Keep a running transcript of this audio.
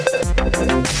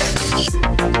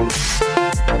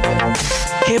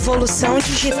Revolução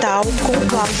digital com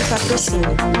Cláudio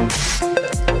Patrocínio.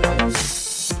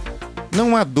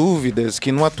 Não há dúvidas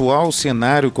que no atual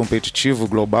cenário competitivo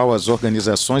global as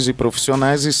organizações e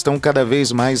profissionais estão cada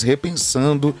vez mais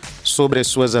repensando sobre as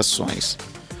suas ações,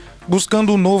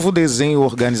 buscando um novo desenho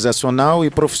organizacional e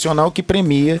profissional que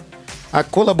premia a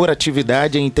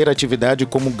colaboratividade e a interatividade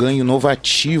como ganho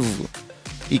inovativo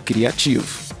e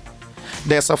criativo.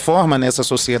 Dessa forma, nessa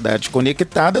sociedade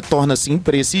conectada, torna-se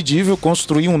imprescindível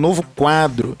construir um novo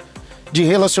quadro de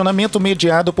relacionamento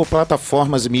mediado por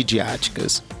plataformas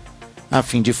midiáticas, a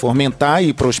fim de fomentar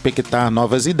e prospectar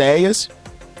novas ideias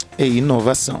e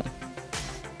inovação.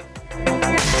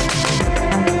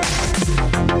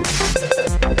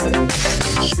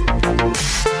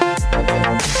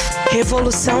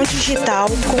 Revolução digital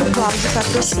com Cláudio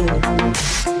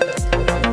Patrocínio.